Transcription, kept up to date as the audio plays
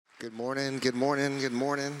Good morning, good morning, good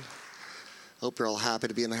morning. Hope you're all happy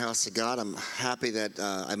to be in the house of God. I'm happy that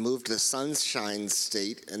I moved to the sunshine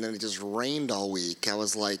state and then it just rained all week. I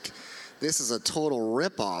was like, this is a total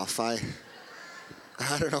ripoff.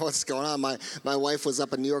 I don't know what's going on. My wife was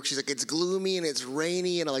up in New York. She's like, it's gloomy and it's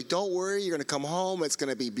rainy. And I'm like, don't worry, you're going to come home. It's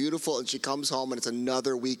going to be beautiful. And she comes home and it's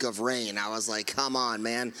another week of rain. I was like, come on,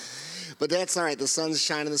 man. But that's all right. The sun's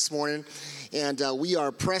shining this morning. And we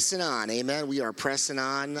are pressing on, amen. We are pressing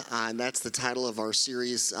on, and that's the title of our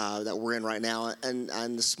series that we're in right now.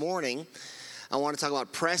 And this morning, I want to talk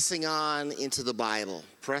about pressing on into the Bible,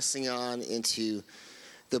 pressing on into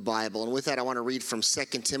the Bible. And with that, I want to read from 2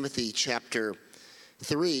 Timothy chapter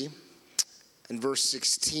 3 and verse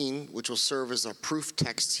 16, which will serve as a proof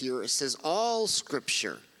text here. It says, all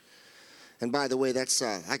Scripture. And by the way, that's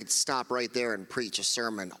I could stop right there and preach a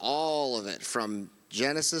sermon, all of it, from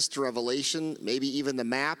Genesis to Revelation, maybe even the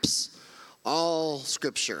maps. All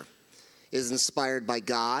Scripture is inspired by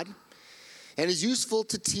God and is useful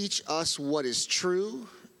to teach us what is true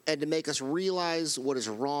and to make us realize what is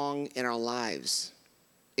wrong in our lives.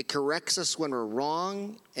 It corrects us when we're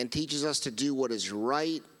wrong and teaches us to do what is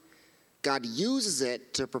right. God uses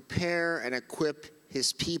it to prepare and equip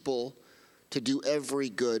his people to do every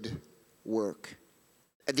good work.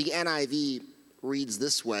 The NIV reads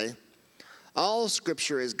this way: all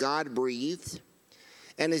Scripture is God-breathed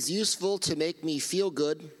and is useful to make me feel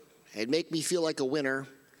good and make me feel like a winner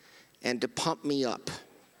and to pump me up.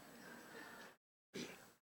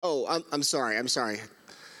 Oh, I'm sorry.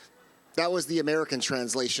 That was the American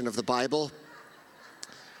translation of the Bible.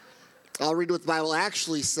 I'll read what the Bible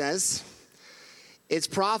actually says. It's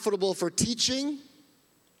profitable for teaching,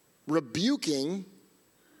 rebuking,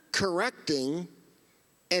 correcting,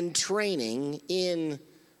 and training in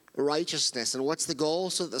righteousness. And what's the goal?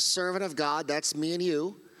 So that the servant of God, that's me and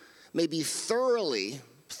you, may be thoroughly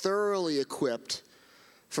equipped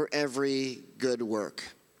for every good work.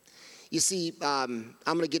 You see, I'm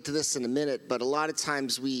going to get to this in a minute, but a lot of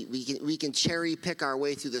times we can cherry pick our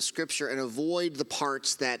way through the Scripture and avoid the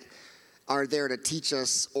parts that are there to teach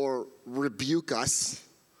us or rebuke us.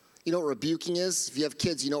 You know what rebuking is? If you have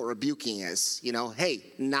kids, you know what rebuking is. You know,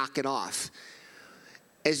 hey, knock it off.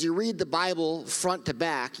 As you read the Bible front to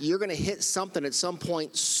back, you're going to hit something at some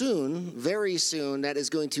point soon, very soon, that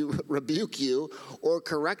is going to rebuke you or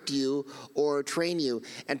correct you or train you.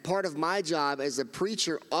 And part of my job as a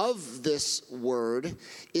preacher of this word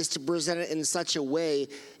is to present it in such a way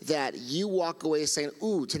that you walk away saying,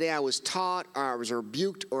 ooh, today I was taught, or I was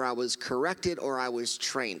rebuked, or I was corrected, or I was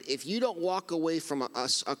trained. If you don't walk away from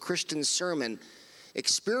a Christian sermon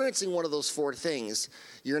experiencing one of those four things,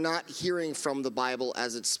 you're not hearing from the Bible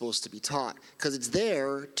as it's supposed to be taught, because it's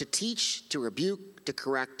there to teach, to rebuke, to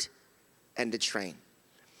correct, and to train.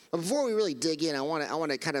 But before we really dig in, I want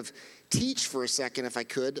to kind of teach for a second, if I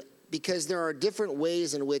could, because there are different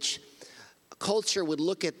ways in which culture would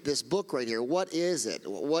look at this book right here. What is it?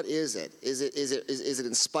 What is it? Is it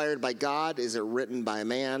inspired by God? Is it written by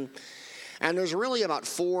man? And there's really about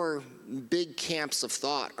four big camps of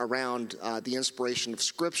thought around the inspiration of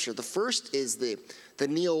Scripture. The first is the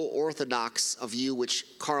neo-orthodox view,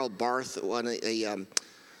 which Karl Barth, a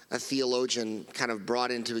theologian, kind of brought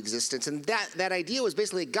into existence. And that idea was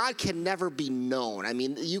basically God can never be known. I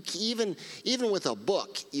mean, even with a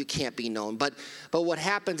book, you can't be known. But what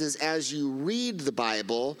happens is, as you read the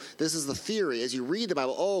Bible, this is the theory, as you read the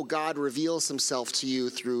Bible, oh, God reveals himself to you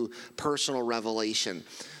through personal revelation.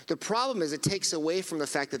 The problem is it takes away from the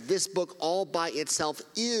fact that this book all by itself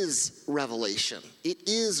is revelation. It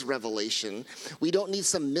is revelation. We don't need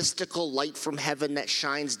some mystical light from heaven that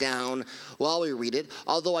shines down while we read it.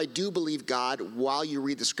 Although I do believe God, while you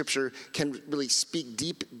read the Scripture, can really speak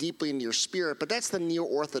deeply into your spirit. But that's the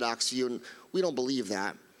neo-orthodox view, and we don't believe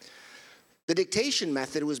that. The dictation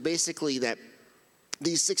method was basically that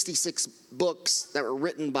these 66 books that were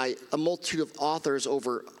written by a multitude of authors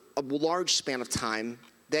over a large span of time,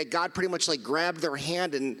 that God pretty much like grabbed their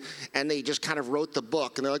hand and they just kind of wrote the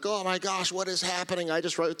book. And they're like, oh my gosh, what is happening? I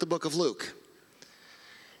just wrote the book of Luke.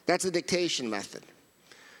 That's the dictation method.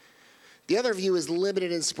 The other view is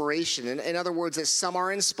limited inspiration. In other words, that some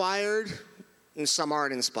are inspired and some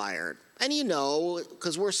aren't inspired. And you know,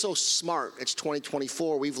 because we're so smart, it's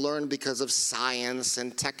 2024, we've learned because of science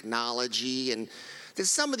and technology and that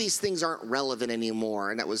some of these things aren't relevant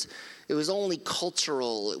anymore. And it was only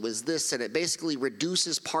cultural, it was this, and it basically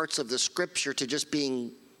reduces parts of the Scripture to just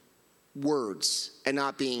being words and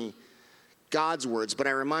not being God's words. But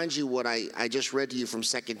I remind you what I just read to you from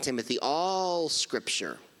 2 Timothy. All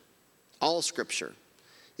Scripture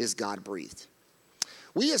is God-breathed.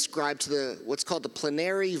 We ascribe to what's called the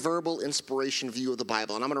plenary verbal inspiration view of the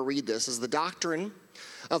Bible. And I'm going to read this as the doctrine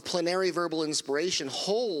of plenary verbal inspiration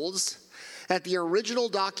holds that the original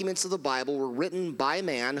documents of the Bible were written by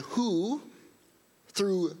man who,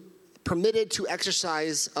 through permitted to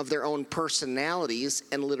exercise of their own personalities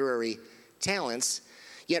and literary talents,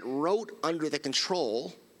 yet wrote under the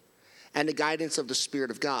control and the guidance of the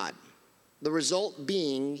Spirit of God. The result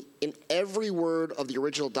being, in every word of the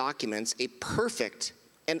original documents, a perfect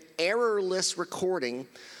and errorless recording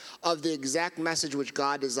of the exact message which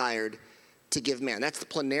God desired to give man. That's the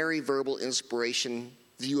plenary verbal inspiration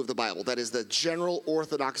view of the Bible. That is the general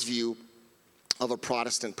orthodox view of a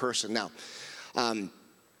Protestant person. Now,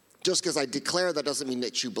 just because I declare that doesn't mean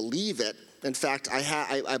that you believe it. In fact,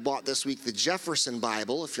 I bought this week the Jefferson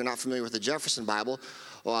Bible. If you're not familiar with the Jefferson Bible,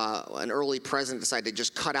 an early president decided to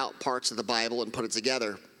just cut out parts of the Bible and put it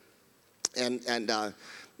together. And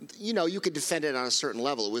you could defend it on a certain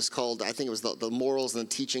level. It was called, I think it was the Morals and the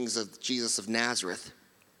Teachings of Jesus of Nazareth.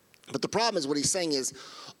 But the problem is, what he's saying is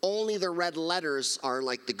only the red letters are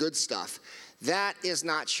like the good stuff. That is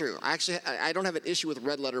not true. Actually, I don't have an issue with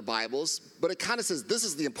red letter Bibles, but it kind of says this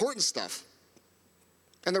is the important stuff.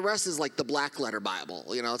 And the rest is like the black letter Bible.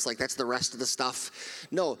 It's like that's the rest of the stuff.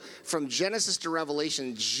 No, from Genesis to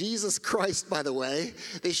Revelation, Jesus Christ, by the way,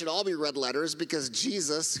 they should all be red letters because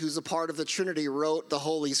Jesus, who's a part of the Trinity, wrote the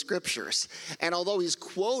Holy Scriptures. And although he's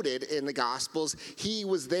quoted in the Gospels, he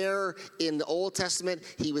was there in the Old Testament,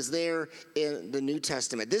 he was there in the New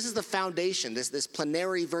Testament. This is the foundation, this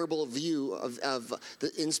plenary verbal view of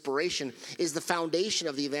the inspiration is the foundation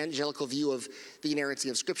of the evangelical view of the inerrancy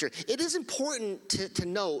of Scripture. It is important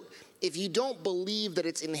to note, if you don't believe that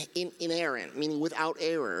it's inerrant, meaning without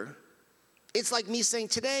error, it's like me saying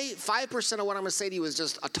today, 5% of what I'm going to say to you is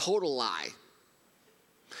just a total lie.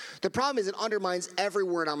 The problem is it undermines every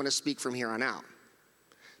word I'm going to speak from here on out.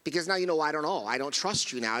 Because now I don't know. I don't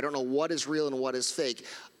trust you now. I don't know what is real and what is fake.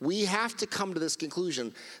 We have to come to this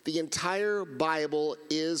conclusion. The entire Bible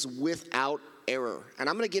is without error. And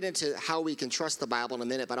I'm going to get into how we can trust the Bible in a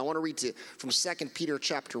minute, but I want to read from 2 Peter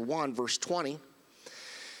chapter 1, verse 20.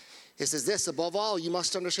 It says this, above all, you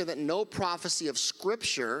must understand that no prophecy of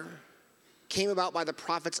Scripture came about by the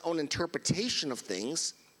prophet's own interpretation of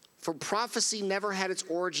things, for prophecy never had its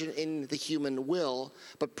origin in the human will,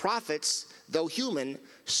 but prophets, though human,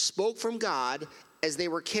 spoke from God as they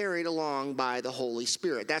were carried along by the Holy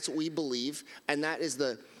Spirit. That's what we believe, and that is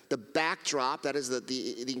the backdrop, that is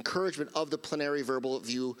the encouragement of the plenary verbal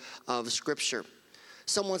view of Scripture.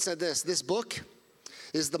 Someone said this book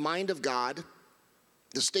is the mind of God,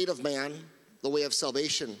 the state of man, the way of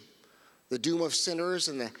salvation, the doom of sinners,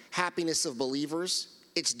 and the happiness of believers.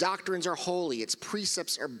 Its doctrines are holy, its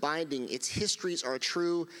precepts are binding, its histories are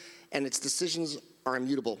true, and its decisions are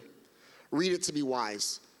immutable. Read it to be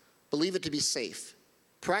wise, believe it to be safe,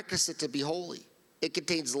 practice it to be holy. It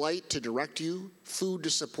contains light to direct you, food to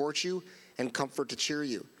support you, and comfort to cheer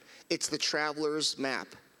you. It's the traveler's map,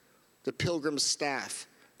 the pilgrim's staff,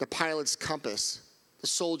 the pilot's compass, the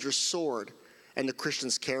soldier's sword, and the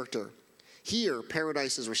Christian's character. Here,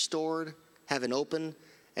 paradise is restored, heaven open,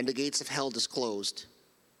 and the gates of hell disclosed.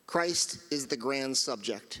 Christ is the grand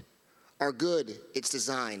subject. Our good, its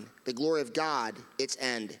design. The glory of God, its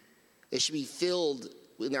end. It should be filled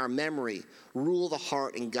in our memory, rule the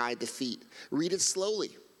heart, and guide the feet. Read it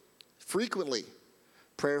slowly, frequently,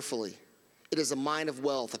 prayerfully. It is a mine of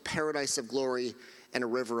wealth, a paradise of glory, and a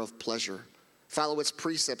river of pleasure. Follow its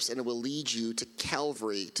precepts, and it will lead you to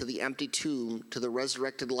Calvary, to the empty tomb, to the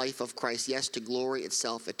resurrected life of Christ, yes, to glory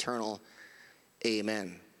itself eternal.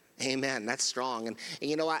 Amen. Amen. That's strong. And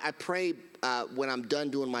I pray when I'm done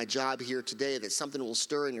doing my job here today that something will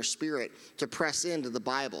stir in your spirit to press into the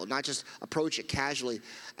Bible, not just approach it casually.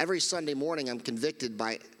 Every Sunday morning I'm convicted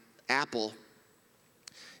by Apple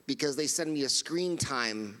because they send me a screen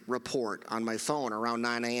time report on my phone around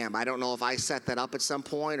 9 a.m. I don't know if I set that up at some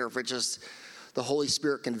point or if it's just the Holy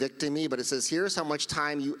Spirit convicting me, but it says, here's how much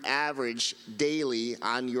time you average daily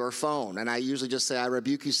on your phone. And I usually just say, I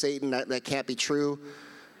rebuke you, Satan. That can't be true.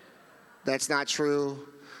 That's not true.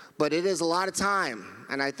 But it is a lot of time.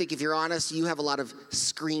 And I think if you're honest, you have a lot of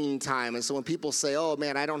screen time. And so when people say, oh,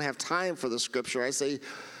 man, I don't have time for the Scripture, I say,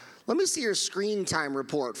 let me see your screen time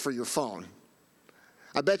report for your phone.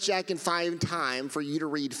 I bet you I can find time for you to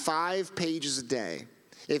read 5 pages a day.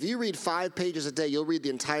 If you read 5 pages a day, you'll read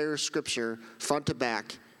the entire Scripture front to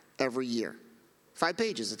back every year. 5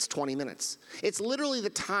 pages, it's 20 minutes. It's literally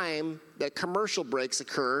the time that commercial breaks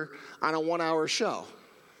occur on a 1-hour show.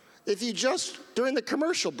 If you just, during the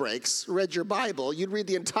commercial breaks, read your Bible, you'd read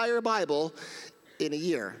the entire Bible in a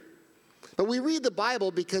year. But we read the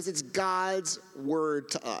Bible because it's God's word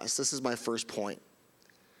to us. This is my first point.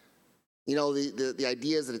 You know, the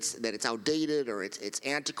idea is that it's outdated or it's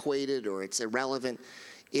antiquated or it's irrelevant.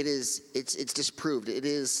 It's disproved. It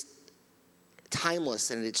is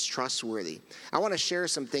timeless and it's trustworthy. I want to share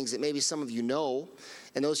some things that maybe some of you know,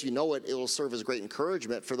 and those you know it will serve as great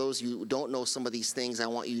encouragement. For those who don't know some of these things, I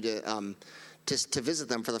want you to visit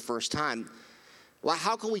them for the first time. Well,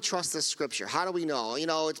 how can we trust this scripture? How do we know? You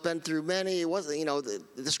know, it's been through many. It wasn't, you know,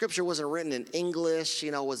 the scripture wasn't written in English.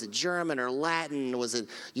 You know, was it German or Latin? Was it,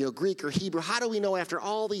 you know, Greek or Hebrew? How do we know after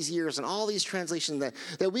all these years and all these translations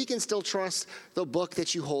that we can still trust the book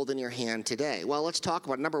that you hold in your hand today? Well, let's talk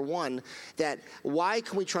about number one, that why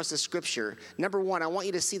can we trust the scripture? Number one, I want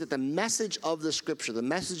you to see that the message of the scripture, the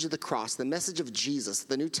message of the cross, the message of Jesus,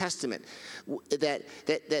 the New Testament,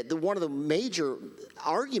 that one of the major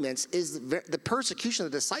arguments is the persecution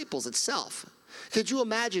of the disciples itself. Could you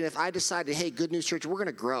imagine if I decided, hey, Good News Church, we're going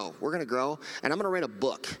to grow, and I'm going to write a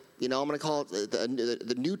book. You know, I'm going to call it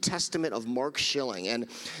the New Testament of Mark Schilling. And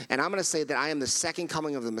I'm going to say that I am the second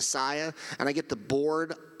coming of the Messiah, and I get the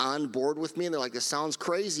board on board with me, and they're like, this sounds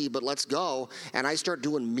crazy, but let's go. And I start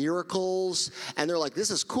doing miracles, and they're like,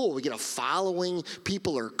 this is cool. We get a following.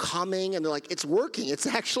 People are coming, and they're like, it's working. It's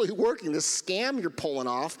actually working. This scam you're pulling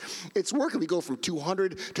off, it's working. We go from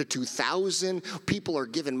 200 to 2,000. People are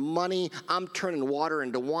giving money. I'm turning water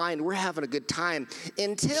into wine. We're having a good time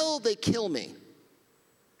until they kill me.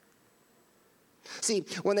 See,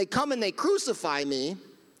 when they come and they crucify me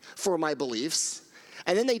for my beliefs,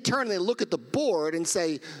 and then they turn and they look at the board and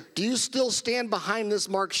say, do you still stand behind this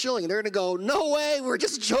Mark Schilling? And they're going to go, no way, we're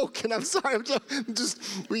just joking. I'm sorry.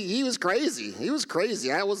 He was crazy. He was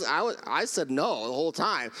crazy. I said no the whole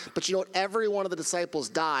time. But you know what? Every one of the disciples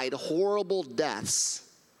died horrible deaths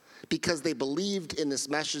because they believed in this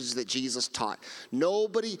message that Jesus taught.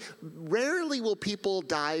 Rarely will people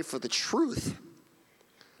die for the truth.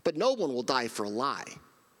 But no one will die for a lie.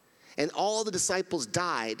 And all the disciples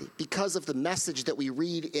died because of the message that we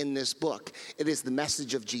read in this book. It is the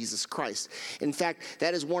message of Jesus Christ. In fact,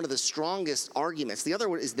 that is one of the strongest arguments. The other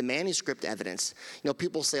one is the manuscript evidence. You know,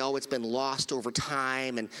 people say, oh, it's been lost over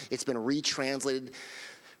time and it's been retranslated.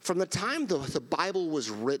 From the time the Bible was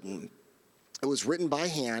written, it was written by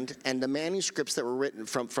hand, and the manuscripts that were written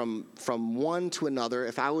from one to another,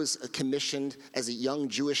 if I was commissioned as a young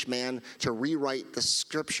Jewish man to rewrite the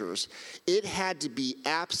scriptures, it had to be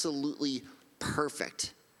absolutely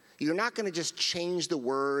perfect. You're not going to just change the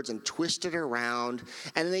words and twist it around.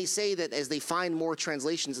 And they say that as they find more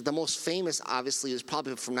translations, the most famous, obviously, is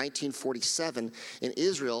probably from 1947 in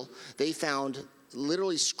Israel. They found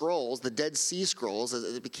literally scrolls, the Dead Sea Scrolls, as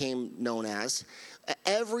it became known as.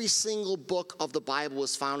 Every single book of the Bible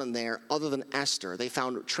was found in there other than Esther. They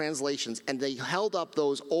found translations, and they held up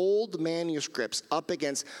those old manuscripts up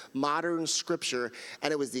against modern scripture,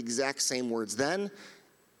 and it was the exact same words then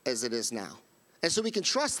as it is now. And so we can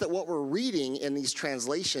trust that what we're reading in these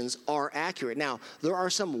translations are accurate. Now, there are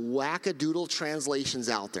some wackadoodle translations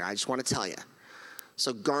out there, I just want to tell you.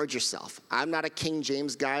 So guard yourself. I'm not a King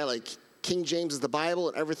James guy. Like, King James is the Bible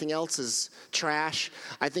and everything else is trash.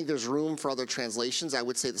 I think there's room for other translations. I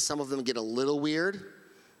would say that some of them get a little weird.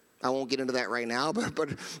 I won't get into that right now, but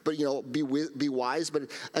you know, be wise.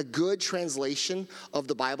 But a good translation of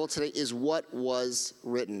the Bible today is what was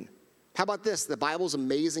written. How about this? The Bible's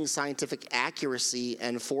amazing scientific accuracy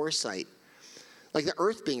and foresight. Like the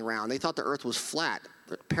earth being round. They thought the earth was flat.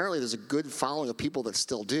 But apparently there's a good following of people that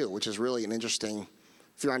still do, which is really an interesting.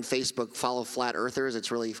 If you're on Facebook, follow flat earthers.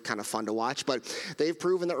 It's really kind of fun to watch. But they've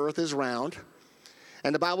proven the earth is round.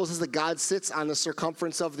 And the Bible says that God sits on the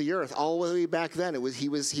circumference of the earth. All the way back then, he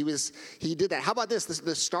did that. How about this?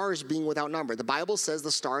 The stars being without number. The Bible says the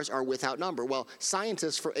stars are without number. Well,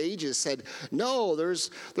 scientists for ages said, no, there's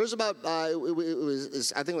about, I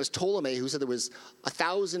think it was Ptolemy who said there was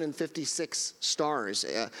 1,056 stars.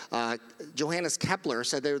 Johannes Kepler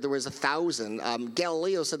said there was 1,000.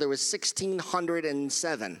 Galileo said there was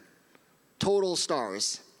 1,607 total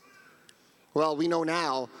stars. Well, we know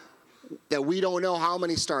now that we don't know how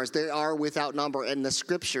many stars. They are without number, and the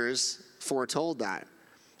scriptures foretold that.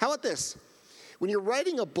 How about this? When you're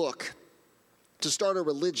writing a book to start a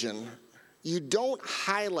religion, you don't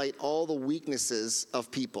highlight all the weaknesses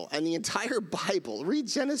of people. And the entire Bible, read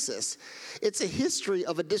Genesis, it's a history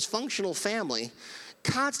of a dysfunctional family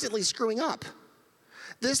constantly screwing up.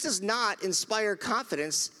 This does not inspire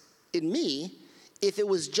confidence in me if it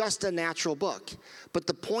was just a natural book. But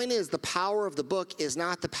the point is, the power of the book is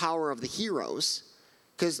not the power of the heroes,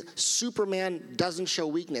 Because Superman doesn't show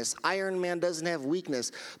weakness. Iron Man doesn't have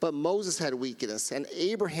weakness. But Moses had weakness, and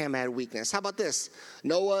Abraham had weakness. How about this?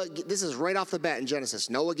 Noah, this is right off the bat in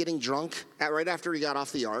Genesis. Noah getting drunk right after he got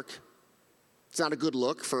off the ark. It's not a good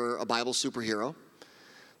look for a Bible superhero.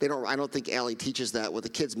 I don't think Allie teaches that with the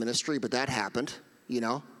kids' ministry, but that happened, you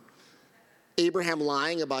know. Abraham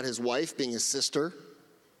lying about his wife being his sister.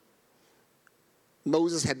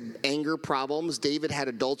 Moses had anger problems. David had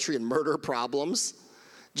adultery and murder problems.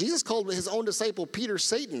 Jesus called his own disciple Peter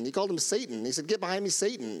Satan. He called him Satan. He said, "Get behind me,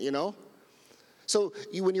 Satan," you know. So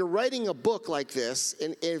when you're writing a book like this,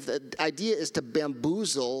 and if the idea is to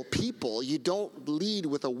bamboozle people, you don't lead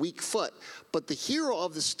with a weak foot. But the hero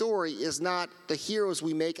of the story is not the heroes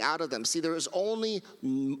we make out of them. See, there is only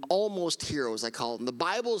almost heroes, I call them. The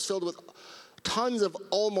Bible is filled with tons of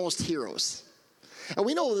almost heroes. And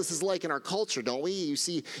we know what this is like in our culture, don't we? You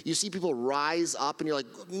see people rise up, and you're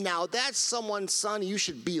like, now that's someone's son you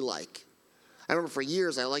should be like. I remember for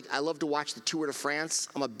years, I love to watch the Tour de France.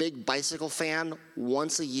 I'm a big bicycle fan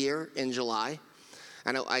once a year in July.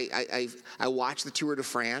 And I watch the Tour de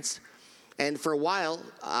France. And for a while,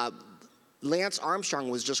 Lance Armstrong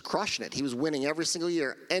was just crushing it. He was winning every single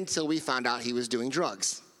year until we found out he was doing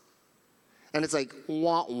drugs. And it's like,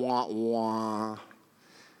 wah, wah, wah.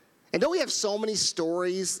 And don't we have so many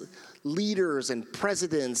stories, leaders and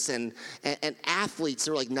presidents and athletes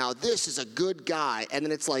that are like, now this is a good guy. And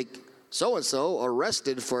then it's like, so-and-so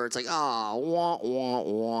arrested for, it's like, wah, wah,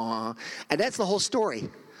 wah. And that's the whole story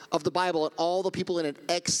of the Bible and all the people in it,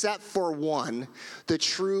 except for one, the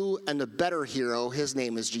true and the better hero. His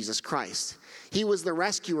name is Jesus Christ. He was the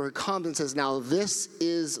rescuer who comes and says, now this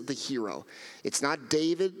is the hero. It's not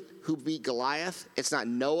David who beat Goliath. It's not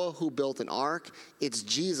Noah who built an ark. It's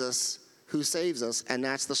Jesus who saves us, and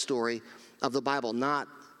that's the story of the Bible, not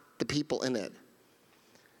the people in it.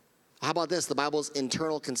 How about this? The Bible's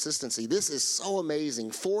internal consistency. This is so amazing.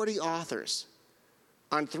 40 authors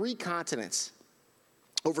on 3 continents,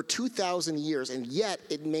 over 2,000 years, and yet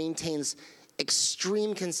it maintains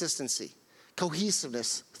extreme consistency,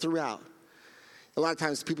 cohesiveness throughout. A lot of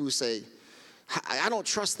times people who say, I don't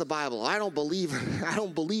trust the Bible. I don't believe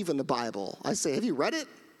in the Bible. I say, have you read it?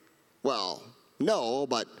 Well, no,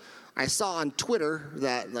 but I saw on Twitter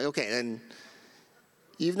that, like, okay, then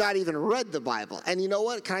you've not even read the Bible. And you know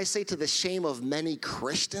what? Can I say, to the shame of many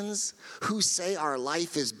Christians who say our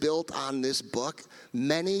life is built on this book,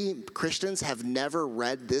 many Christians have never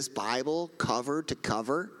read this Bible cover to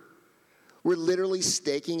cover. We're literally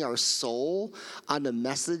staking our soul on the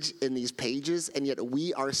message in these pages, and yet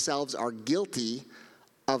we ourselves are guilty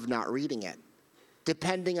of not reading it.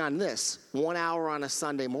 Depending on this, 1 hour on a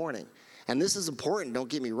Sunday morning. And this is important, don't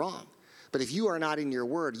get me wrong. But if you are not in your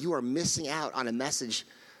word, you are missing out on a message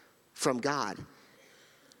from God.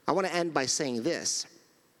 I want to end by saying this.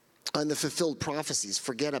 On the fulfilled prophecies,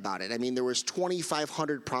 forget about it. I mean, there was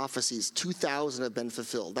 2,500 prophecies. 2,000 have been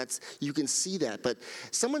fulfilled. You can see that. But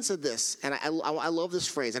someone said this, and I love this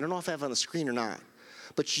phrase. I don't know if I have it on the screen or not.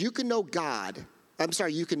 But you can know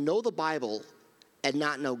you can know the Bible and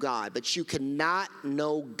not know God. But you cannot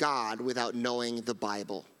know God without knowing the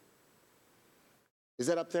Bible. Is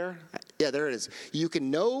that up there? Yeah, there it is. You can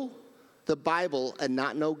know the Bible and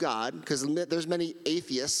not know God, because there's many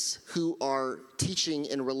atheists who are teaching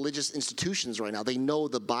in religious institutions right now. They know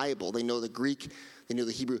the Bible, they know the Greek, they know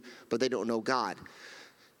the Hebrew, but they don't know God.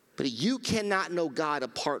 But you cannot know God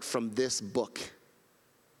apart from this book.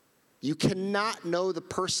 You cannot know the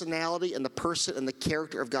personality and the person and the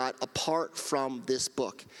character of God apart from this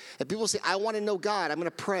book. And people say, I want to know God, I'm going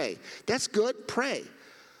to pray. That's good, pray.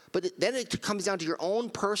 But then it comes down to your own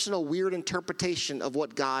personal weird interpretation of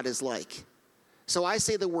what God is like. So I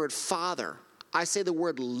say the word Father. I say the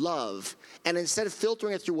word love. And instead of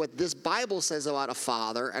filtering it through what this Bible says about a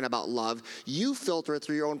father and about love, you filter it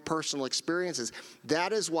through your own personal experiences.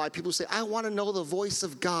 That is why people say, I want to know the voice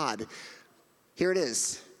of God. Here it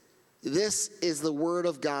is. This is the word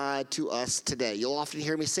of God to us today. You'll often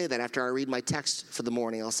hear me say that after I read my text for the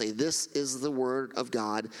morning. I'll say, this is the word of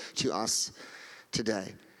God to us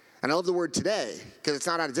today. And I love the word today, because it's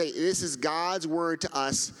not out of date. This is God's word to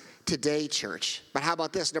us today, church. But how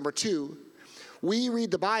about this? Number 2, we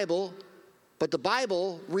read the Bible, but the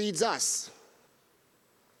Bible reads us.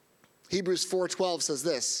 Hebrews 4:12 says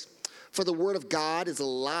this, for the word of God is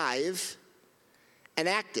alive and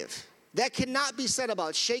active. That cannot be said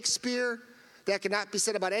about Shakespeare. That cannot be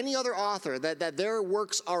said about any other author, that their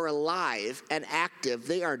works are alive and active.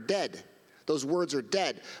 They are dead. Those words are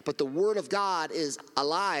dead. But the word of God is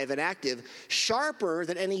alive and active, sharper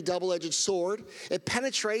than any double-edged sword. It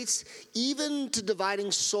penetrates even to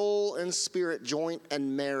dividing soul and spirit, joint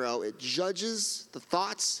and marrow. It judges the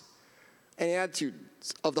thoughts and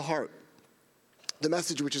attitudes of the heart. The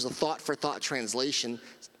Message, which is a thought-for-thought translation,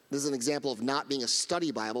 this is an example of not being a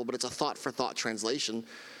study Bible, but it's a thought-for-thought translation.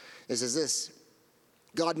 It says this: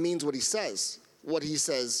 God means what he says. What he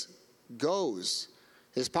says goes.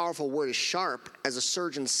 His powerful word is sharp as a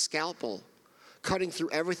surgeon's scalpel, cutting through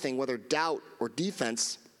everything, whether doubt or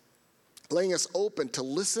defense, laying us open to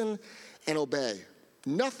listen and obey.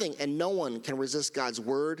 Nothing and no one can resist God's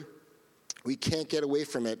word. We can't get away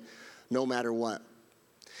from it no matter what.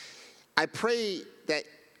 I pray that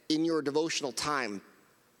in your devotional time,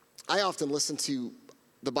 I often listen to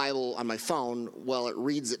the Bible on my phone while it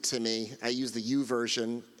reads it to me. I use the U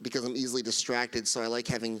version because I'm easily distracted, so I like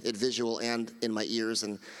having it visual and in my ears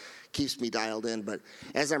and keeps me dialed in. But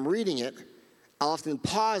as I'm reading it, I'll often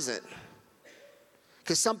pause it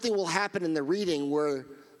because something will happen in the reading where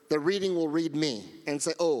the reading will read me and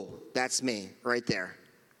say, oh, that's me right there.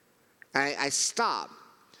 I stop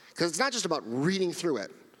because it's not just about reading through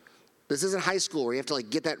it. This isn't high school where you have to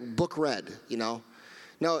get that book read,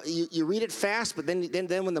 No, you read it fast, but then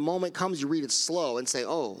when the moment comes, you read it slow and say,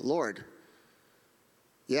 oh, Lord.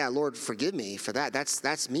 Yeah, Lord, forgive me for that.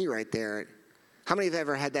 That's me right there. How many have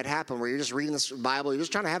ever had that happen where you're just reading this Bible, you're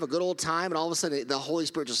just trying to have a good old time, and all of a sudden the Holy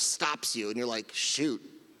Spirit just stops you, and you're like, shoot.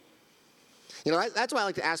 That's why I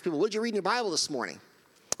like to ask people, what did you read in your Bible this morning?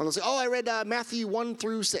 And they'll say, oh, I read Matthew 1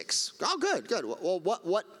 through 6. Oh, good. Well,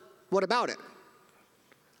 what about it?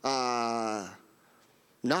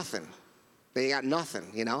 Nothing. They got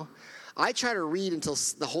nothing, I try to read until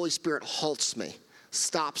the Holy Spirit halts me,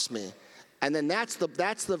 stops me. And then that's the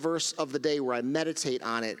verse of the day where I meditate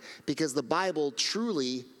on it, because the Bible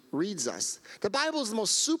truly reads us. The Bible is the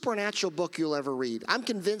most supernatural book you'll ever read. I'm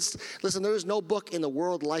convinced, listen, there is no book in the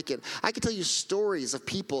world like it. I can tell you stories of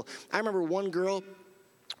people. I remember one girl,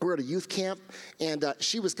 we were at a youth camp, and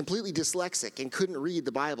she was completely dyslexic and couldn't read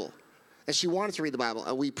the Bible. And she wanted to read the Bible.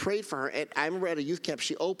 And we prayed for her. And I remember at a youth camp,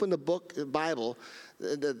 she opened the Bible.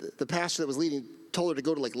 The pastor that was leading told her to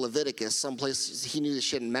go to Leviticus, someplace he knew that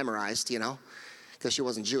she hadn't memorized, because she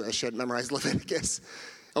wasn't Jewish. She hadn't memorized Leviticus.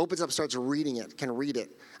 Opens up, starts reading it, can read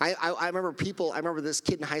it. I remember this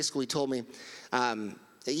kid in high school, he told me,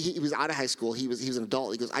 he was out of high school. He was an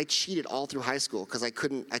adult. He goes, I cheated all through high school because I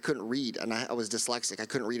couldn't read, and I was dyslexic. I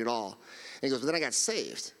couldn't read at all. And he goes, but then I got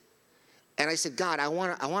saved. And I said, God, I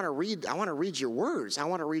want to read your words. I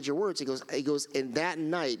want to read your words. He goes, and that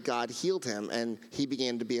night God healed him, and he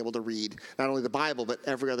began to be able to read not only the Bible, but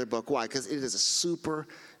every other book. Why? Because it is a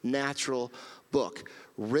supernatural book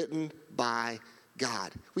written by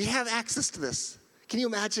God. We have access to this. Can you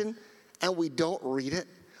imagine? And we don't read it.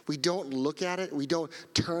 We don't look at it. We don't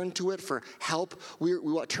turn to it for help. We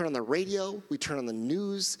turn on the radio. We turn on the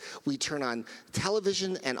news. We turn on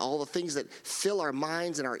television and all the things that fill our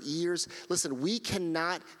minds and our ears. Listen, we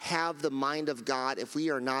cannot have the mind of God if we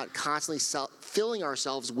are not constantly filling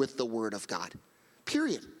ourselves with the Word of God.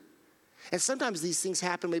 Period. And sometimes these things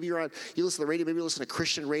happen. Maybe you listen to the radio, maybe you listen to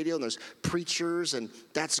Christian radio, and there's preachers, and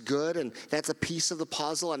that's good, and that's a piece of the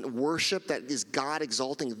puzzle. And worship that is God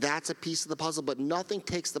exalting, that's a piece of the puzzle. But nothing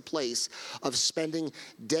takes the place of spending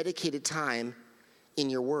dedicated time in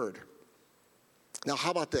your Word. Now,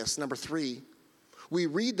 how about this? Number 3, we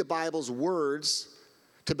read the Bible's words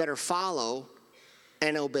to better follow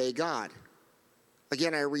and obey God.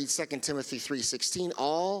 Again, I read 2 Timothy 3:16.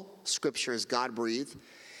 All Scripture is God-breathed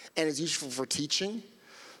and is useful for teaching,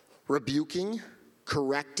 rebuking,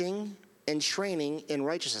 correcting, and training in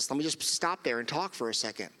righteousness. Let me just stop there and talk for a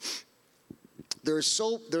second. There's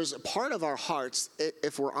a part of our hearts,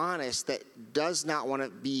 if we're honest, that does not want to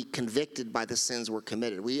be convicted by the sins we're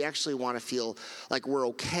committed. We actually want to feel like we're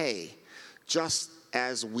okay, just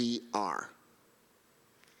as we are.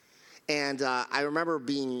 And I remember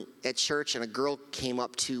being at church, and a girl came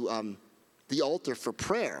up to the altar for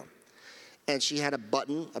prayer. And she had a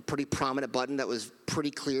button, a pretty prominent button that was pretty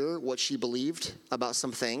clear what she believed about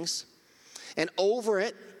some things. And over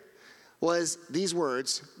it was these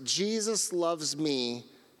words, Jesus loves me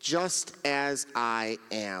just as I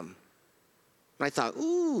am. And I thought,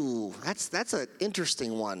 ooh, that's an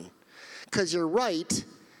interesting one. Because you're right-ish.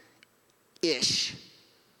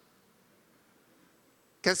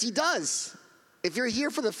 Because he does. If you're here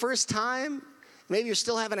for the first time, maybe you're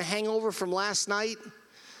still having a hangover from last night,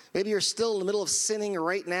 maybe you're still in the middle of sinning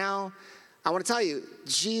right now. I want to tell you,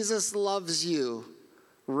 Jesus loves you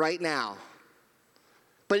right now.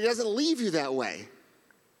 But he doesn't leave you that way.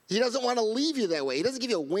 He doesn't want to leave you that way. He doesn't give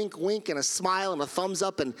you a wink, wink, and a smile and a thumbs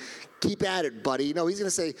up and keep at it, buddy. No, he's going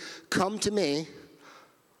to say, come to me,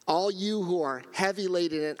 all you who are heavy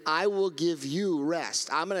laden, and I will give you rest.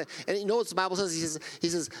 And you know what the Bible says? He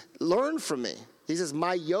says, learn from me. He says,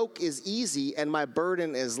 my yoke is easy and my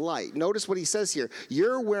burden is light. Notice what he says here.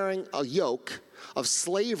 You're wearing a yoke of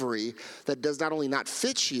slavery that does not only not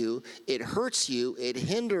fit you, it hurts you, it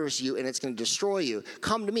hinders you, and it's going to destroy you.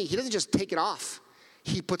 Come to me. He doesn't just take it off.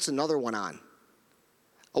 He puts another one on,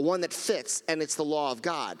 a one that fits, and it's the law of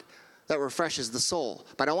God that refreshes the soul.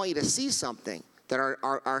 But I want you to see something, that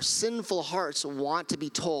our sinful hearts want to be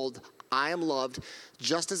told, I am loved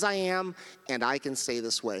just as I am, and I can stay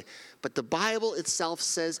this way. But the Bible itself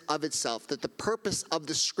says of itself that the purpose of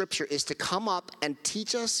the Scripture is to come up and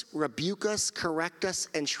teach us, rebuke us, correct us,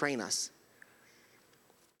 and train us.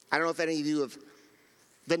 I don't know if any of you have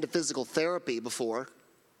been to physical therapy before,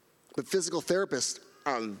 but physical therapists,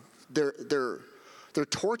 they're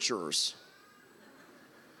torturers.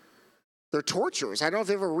 They're torturers. I don't know if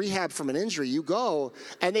you ever rehab from an injury. You go,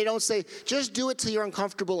 and they don't say, just do it till you're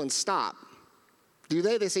uncomfortable and stop. Do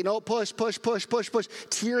they? They say, no, push, push, push, push, push.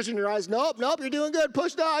 Tears in your eyes. Nope, you're doing good.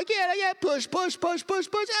 Push, no, I can't. Push, push, push, push,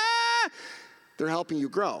 push. Ah! They're helping you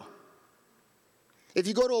grow. If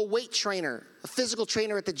you go to a weight trainer, a physical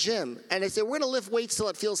trainer at the gym, and they say, we're going to lift weights till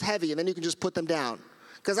it feels heavy, and then you can just put them down.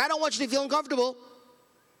 Because I don't want you to feel uncomfortable.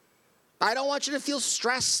 I don't want you to feel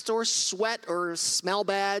stressed or sweat or smell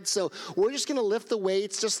bad. So we're just going to lift the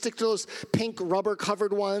weights. Just stick to those pink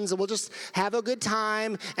rubber-covered ones, and we'll just have a good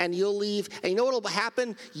time, and you'll leave. And you know what will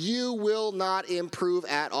happen? You will not improve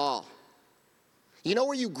at all. You know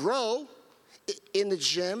where you grow in the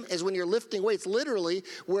gym is when you're lifting weights, literally,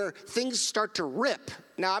 where things start to rip.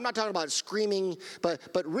 Now, I'm not talking about screaming, but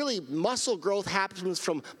really muscle growth happens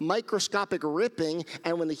from microscopic ripping,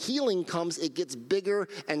 and when the healing comes, it gets bigger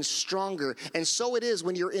and stronger. And so it is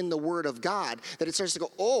when you're in the Word of God, that it starts to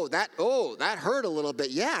go, that hurt a little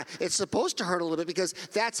bit. Yeah, it's supposed to hurt a little bit because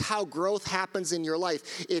that's how growth happens in your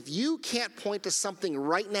life. If you can't point to something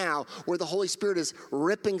right now where the Holy Spirit is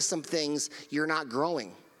ripping some things, you're not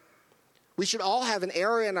growing. We should all have an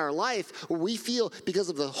area in our life where we feel, because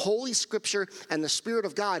of the Holy Scripture and the Spirit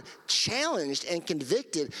of God, challenged and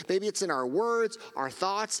convicted. Maybe it's in our words, our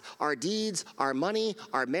thoughts, our deeds, our money,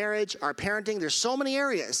 our marriage, our parenting. There's so many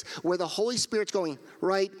areas where the Holy Spirit's going,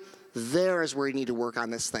 right there is where you need to work on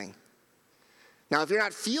this thing. Now, if you're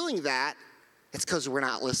not feeling that, it's because we're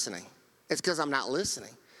not listening. It's because I'm not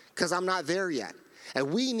listening, because I'm not there yet.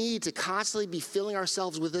 And we need to constantly be filling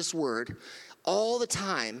ourselves with this Word all the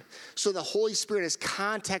time, so the Holy Spirit has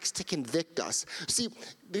context to convict us. See,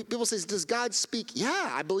 people say, does God speak?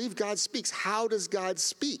 Yeah, I believe God speaks. How does God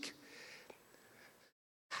speak?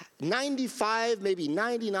 95, maybe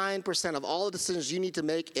 99% of all the decisions you need to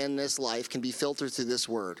make in this life can be filtered through this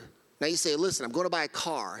Word. Now you say, listen, I'm going to buy a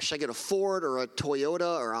car. Should I get a Ford or a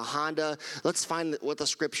Toyota or a Honda? Let's find what the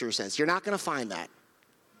Scripture says. You're not going to find that.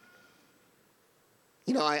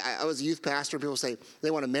 You know, I was a youth pastor, and people say they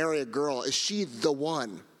want to marry a girl. Is she the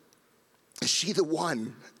one? Is she the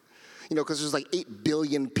one? You know, because there's like 8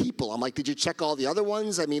 billion people. I'm like, did you check all the other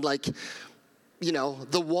ones? I mean, like, you know,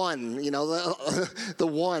 the one, the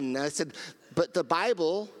one. I said, but the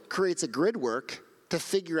Bible creates a grid work to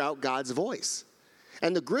figure out God's voice.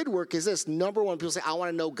 And the grid work is this. Number one, people say, I want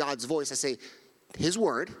to know God's voice. I say, His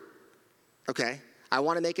Word, okay? I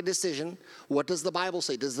want to make a decision. What does the Bible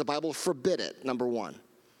say? Does the Bible forbid it? Number one.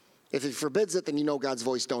 If it forbids it, then you know God's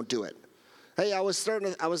voice. Don't do it. Hey, I want to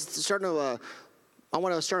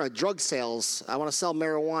start a drug sales. I want to sell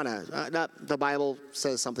marijuana. The Bible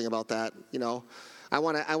says something about that. You know, I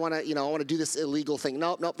want to do this illegal thing.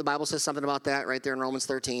 Nope. The Bible says something about that right there in Romans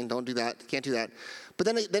 13. Don't do that. Can't do that. But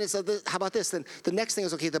then it says, how about this? Then the next thing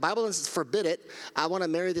is, okay, the Bible doesn't forbid it. I want to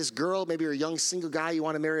marry this girl. Maybe you're a young single guy. You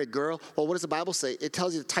want to marry a girl. Well, what does the Bible say? It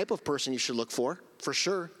tells you the type of person you should look for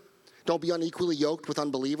sure. Don't be unequally yoked with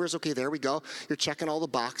unbelievers. Okay, there we go. You're checking all the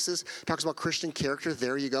boxes. Talks about Christian character.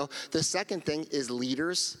 There you go. The second thing is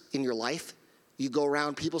leaders in your life. You go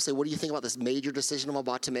around, people say, what do you think about this major decision I'm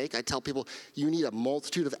about to make? I tell people, you need a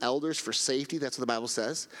multitude of elders for safety. That's what the Bible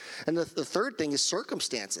says. And the third thing is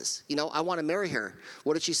circumstances. You know, I want to marry her.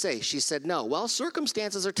 What did she say? She said no. Well,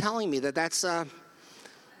 circumstances are telling me that's,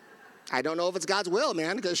 I don't know if it's God's will,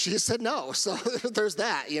 man, because she said no. So there's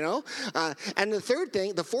that, you know. And the fourth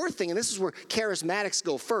thing, and this is where charismatics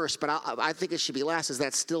go first, but I think it should be last, is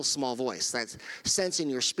that still small voice, that sense in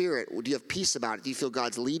your spirit. Do you have peace about it? Do you feel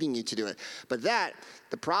God's leading you to do it? But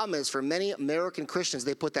the problem is, for many American Christians,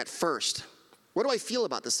 they put that first. What do I feel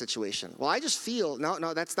about this situation? Well, I just feel,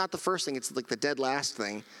 no, that's not the first thing. It's like the dead last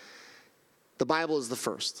thing. The Bible is the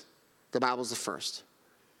first. The Bible is the first.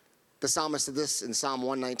 The psalmist said this in Psalm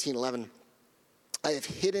 119:11. I have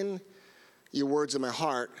hidden your words in my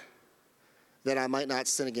heart that I might not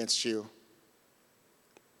sin against you.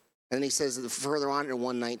 And then he says further on in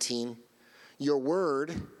 119, your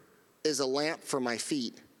word is a lamp for my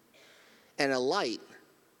feet and a light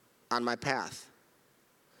on my path.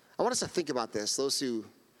 I want us to think about this, those who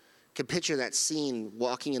can picture that scene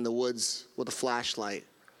walking in the woods with a flashlight.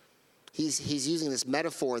 He's using this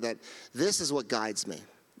metaphor that this is what guides me.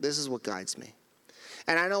 This is what guides me.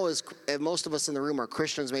 And I know as most of us in the room are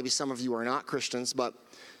Christians, maybe some of you are not Christians, but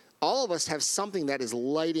all of us have something that is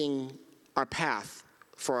lighting our path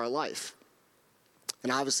for our life.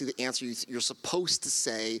 And obviously the answer, you're supposed to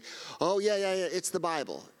say, oh, yeah, it's the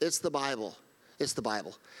Bible. It's the Bible. It's the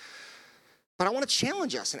Bible. But I want to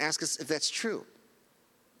challenge us and ask us if that's true.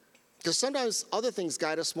 Because sometimes other things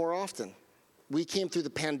guide us more often. We came through the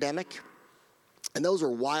pandemic, and those were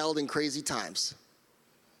wild and crazy times.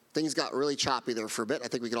 Things got really choppy there for a bit. I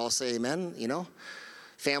think we could all say amen,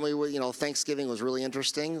 Family, Thanksgiving was really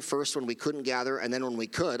interesting. First when we couldn't gather, and then when we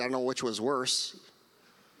could. I don't know which was worse.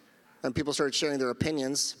 And people started sharing their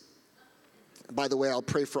opinions. By the way, I'll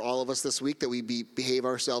pray for all of us this week that we behave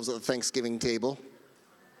ourselves at the Thanksgiving table.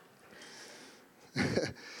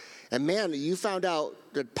 And man, you found out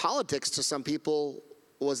that politics to some people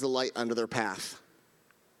was the light under their path.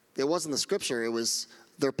 It wasn't the scripture, it was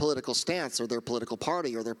their political stance or their political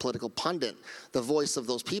party or their political pundit. The voice of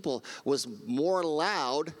those people was more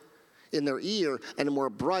loud in their ear and more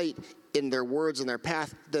bright in their words and their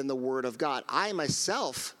path than the word of God. I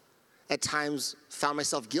myself at times found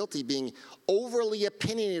myself guilty being overly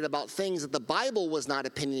opinionated about things that the Bible was not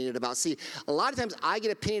opinionated about. See, a lot of times I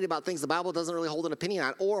get opinionated about things the Bible doesn't really hold an opinion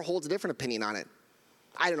on or holds a different opinion on it.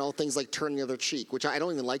 I don't know, things like turn the other cheek, which I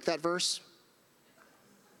don't even like that verse.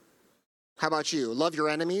 How about you? Love your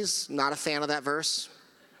enemies, not a fan of that verse.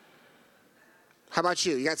 How about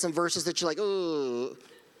you? You got some verses that you're like, ooh.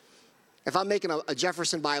 If I'm making a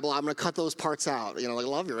Jefferson Bible, I'm going to cut those parts out. Like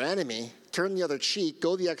love your enemy, turn the other cheek,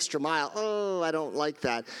 go the extra mile. Oh, I don't like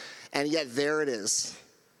that. And yet there it is.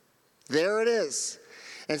 There it is.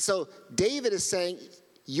 And so David is saying,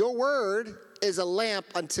 your word is a lamp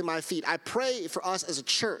unto my feet. I pray for us as a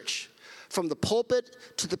church, from the pulpit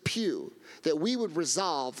to the pew, that we would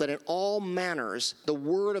resolve that in all manners, the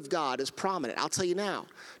word of God is prominent. I'll tell you now,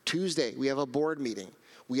 Tuesday, we have a board meeting.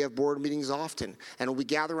 We have board meetings often, and when we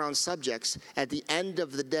gather around subjects, at the end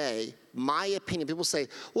of the day, my opinion, people say,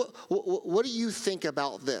 what do you think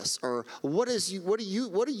about this? Or what do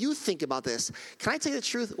you think about this? Can I tell you the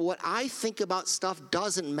truth? What I think about stuff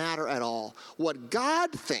doesn't matter at all. What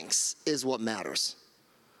God thinks is what matters.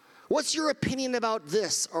 What's your opinion about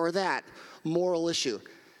this or that moral issue?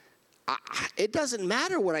 It doesn't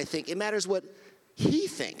matter what I think. It matters what he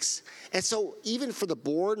thinks. And so even for the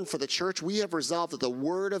board and for the church, we have resolved that the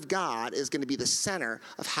word of God is going to be the center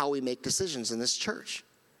of how we make decisions in this church.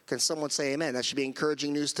 Can someone say amen? That should be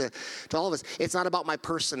encouraging news to all of us. It's not about my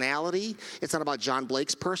personality. It's not about John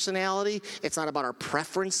Blake's personality. It's not about our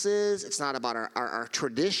preferences. It's not about our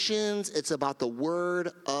traditions. It's about the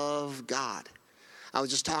word of God. I was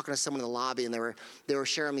just talking to someone in the lobby, and they were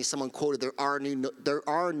sharing me. Someone quoted, "There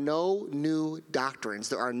are no new doctrines.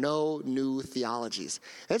 There are no new theologies."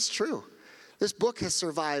 That's true. This book has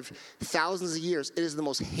survived thousands of years. It is the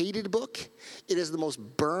most hated book. It is the most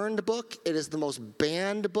burned book. It is the most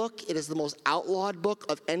banned book. It is the most outlawed book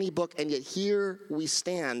of any book, and yet here we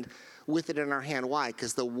stand with it in our hand. Why?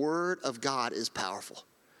 Because the Word of God is powerful.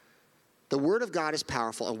 The Word of God is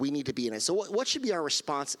powerful, and we need to be in it. So what should be our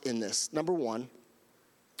response in this? Number one,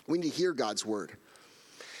 we need to hear God's word.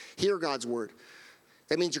 Hear God's word.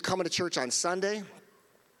 That means you're coming to church on Sunday,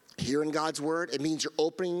 hearing God's word. It means you're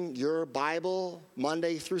opening your Bible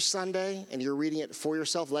Monday through Sunday, and you're reading it for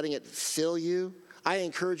yourself, letting it fill you. I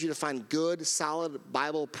encourage you to find good, solid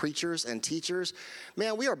Bible preachers and teachers.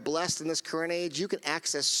 Man, we are blessed in this current age. You can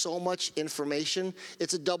access so much information.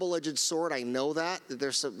 It's a double-edged sword. I know that.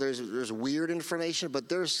 There's weird information, but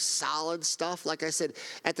there's solid stuff. Like I said,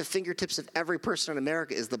 at the fingertips of every person in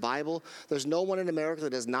America is the Bible. There's no one in America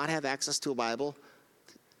that does not have access to a Bible.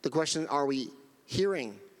 The question, are we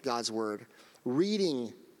hearing God's word,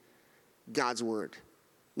 reading God's word?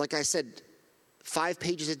 Like I said, 5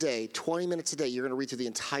 pages a day, 20 minutes a day, you're going to read through the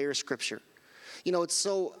entire scripture. It's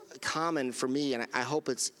so common for me, and I hope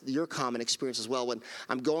it's your common experience as well, when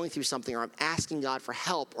I'm going through something or I'm asking God for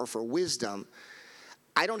help or for wisdom,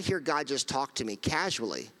 I don't hear God just talk to me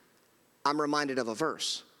casually. I'm reminded of a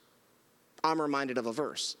verse. I'm reminded of a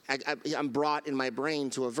verse. I'm brought in my brain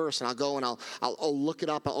to a verse, and I'll go and I'll look it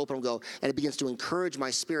up, I'll open and go, and it begins to encourage my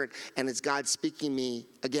spirit, and it's God speaking me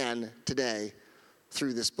again today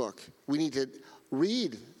through this book. We need to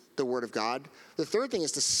read the Word of God. The third thing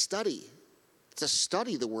is to study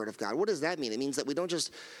the Word of God. What does that mean? It means that we don't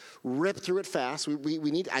just rip through it fast.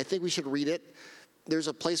 I think we should read it. There's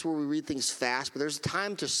a place where we read things fast, but there's a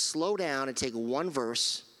time to slow down and take one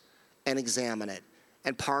verse and examine it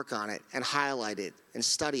and park on it and highlight it and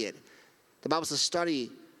study it. The Bible says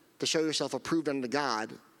study to show yourself approved unto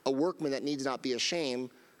God, a workman that needs not be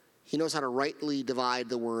ashamed. He knows how to rightly divide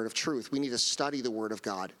the word of truth. We need to study the Word of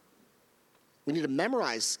God. We need to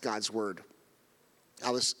memorize God's Word.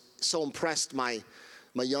 I was so impressed. My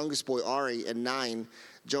youngest boy, Ari, at 9,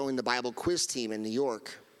 joined the Bible quiz team in New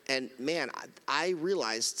York. And man, I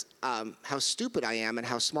realized how stupid I am and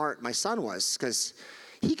how smart my son was, because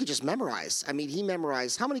he could just memorize. I mean, he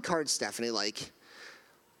memorized, how many cards, Stephanie? Like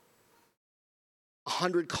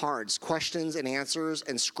 100 cards, questions and answers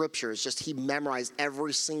and scriptures. Just he memorized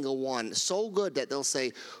every single one. So good that they'll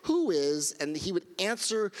say, who is? And he would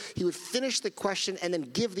answer, he would finish the question and then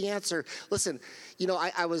give the answer. Listen,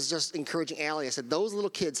 I was just encouraging Allie. I said, those little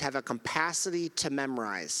kids have a capacity to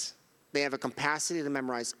memorize. They have a capacity to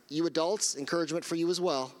memorize. You adults, encouragement for you as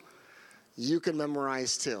well. You can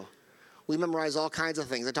memorize too. We memorize all kinds of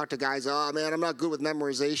things. I talk to guys, oh man, I'm not good with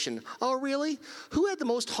memorization. Oh really? Who had the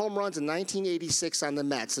most home runs in 1986 on the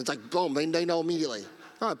Mets? It's like, boom, they know immediately.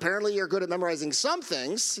 Oh, apparently you're good at memorizing some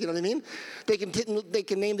things, you know what I mean? They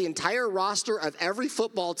can name the entire roster of every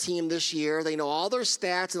football team this year. They know all their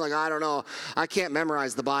stats, and like, I don't know, I can't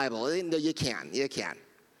memorize the Bible. No, you can.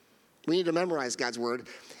 We need to memorize God's Word,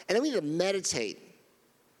 and then we need to meditate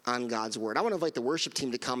on God's Word. I want to invite the worship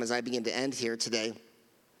team to come as I begin to end here today.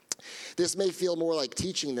 This may feel more like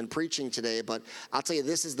teaching than preaching today, but I'll tell you,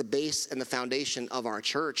 this is the base and the foundation of our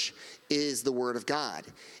church, is the Word of God.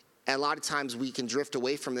 And a lot of times we can drift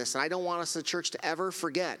away from this, and I don't want us, the church, to ever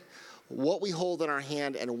forget what we hold in our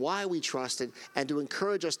hand and why we trust it, and to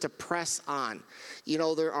encourage us to press on.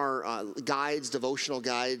 There are guides, devotional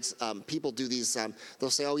guides. People do these,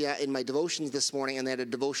 they'll say, oh yeah, in my devotions this morning, and they had a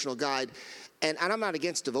devotional guide. And I'm not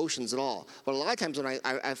against devotions at all, but a lot of times when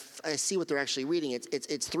I see what they're actually reading,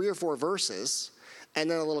 it's 3 or 4 verses,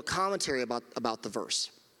 and then a little commentary about the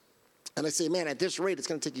verse. And I say, man, at this rate, it's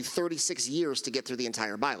going to take you 36 years to get through the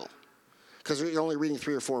entire Bible, because you're only reading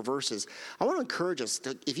 3 or 4 verses. I want to encourage us,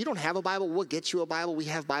 if you don't have a Bible, we'll get you a Bible. We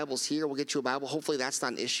have Bibles here. We'll get you a Bible. Hopefully that's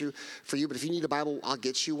not an issue for you, but if you need a Bible, I'll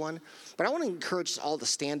get you one. But I want to encourage us all to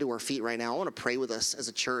stand to our feet right now. I want to pray with us as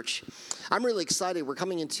a church. I'm really excited. We're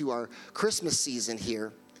coming into our Christmas season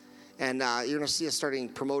here, and you're going to see us starting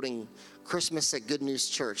promoting Christmas at Good News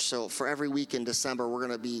Church. So for every week in December, we're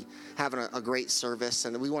going to be having a great service,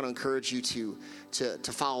 and we want to encourage you to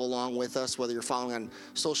follow along with us, whether you're following on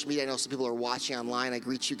social media. I know some people are watching online. I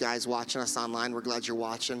greet you guys watching us online. We're glad you're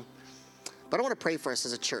watching. But I want to pray for us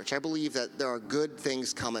as a church. I believe that there are good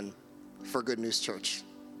things coming for Good News Church.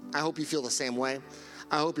 I hope you feel the same way.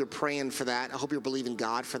 I hope you're praying for that. I hope you're believing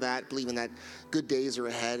God for that, believing that good days are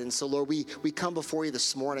ahead. And so, Lord, we come before you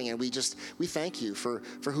this morning, and we thank you for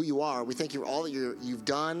who you are. We thank you for all that you've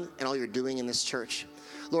done and all you're doing in this church.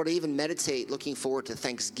 Lord, I even meditate looking forward to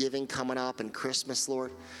Thanksgiving coming up and Christmas,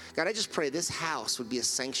 Lord. God, I just pray this house would be a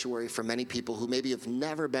sanctuary for many people who maybe have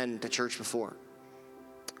never been to church before.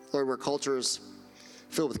 Lord, where culture is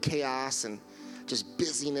filled with chaos and just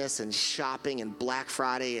busyness and shopping and Black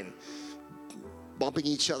Friday and bumping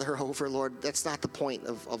each other over, Lord, that's not the point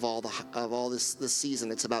of all this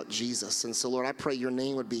season. It's about Jesus. And so, Lord, I pray your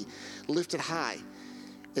name would be lifted high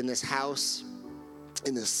in this house,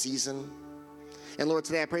 in this season. And Lord,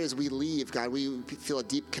 today I pray as we leave, God, we feel a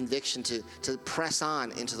deep conviction to press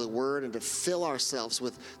on into the Word and to fill ourselves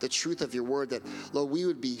with the truth of your Word, that, Lord, we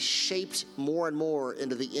would be shaped more and more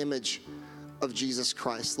into the image of Jesus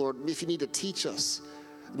Christ. Lord, if you need to teach us,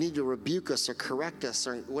 need to rebuke us or correct us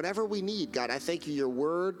or whatever we need, God, I thank you. Your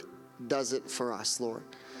word does it for us, Lord.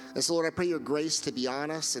 And so, Lord, I pray your grace to be on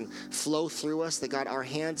us and flow through us, that, God, our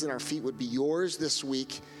hands and our feet would be yours this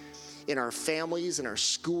week in our families, in our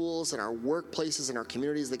schools, in our workplaces, in our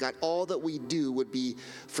communities, that, God, all that we do would be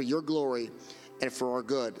for your glory and for our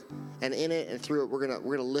good. And in it and through it, we're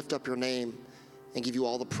gonna lift up your name and give you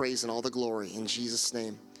all the praise and all the glory. In Jesus'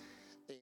 name.